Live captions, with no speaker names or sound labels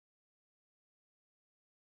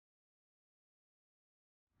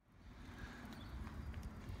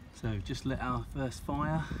So just lit our first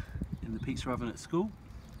fire in the pizza oven at school.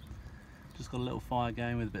 Just got a little fire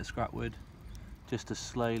going with a bit of scrap wood just to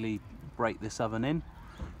slowly break this oven in.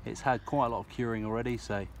 It's had quite a lot of curing already,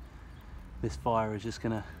 so this fire is just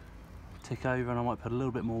gonna tick over, and I might put a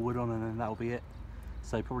little bit more wood on and then that'll be it.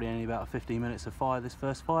 So probably only about 15 minutes of fire, this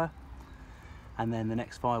first fire, and then the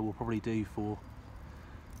next fire we'll probably do for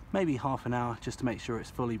maybe half an hour just to make sure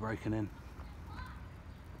it's fully broken in.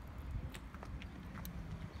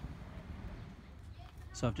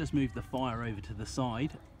 So I've just moved the fire over to the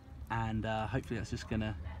side, and hopefully that's just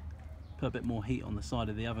gonna put a bit more heat on the side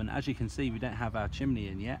of the oven. As you can see, we don't have our chimney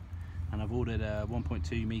in yet, and I've ordered a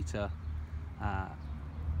 1.2 meter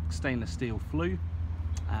stainless steel flue,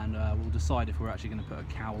 and we'll decide if we're actually going to put a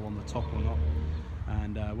cowl on the top or not.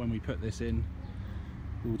 And when we put this in,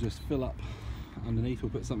 we'll just fill up underneath.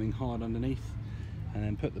 We'll put something hard underneath and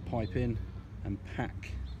then put the pipe in and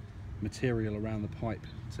pack material around the pipe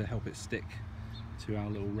to help it stick to our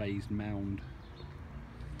little raised mound.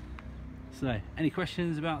 So any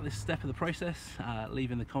questions about this step of the process,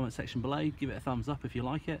 leave in the comment section below. Give it a thumbs up if you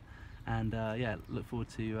like it, and yeah, look forward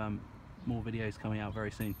to more videos coming out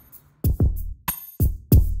very soon.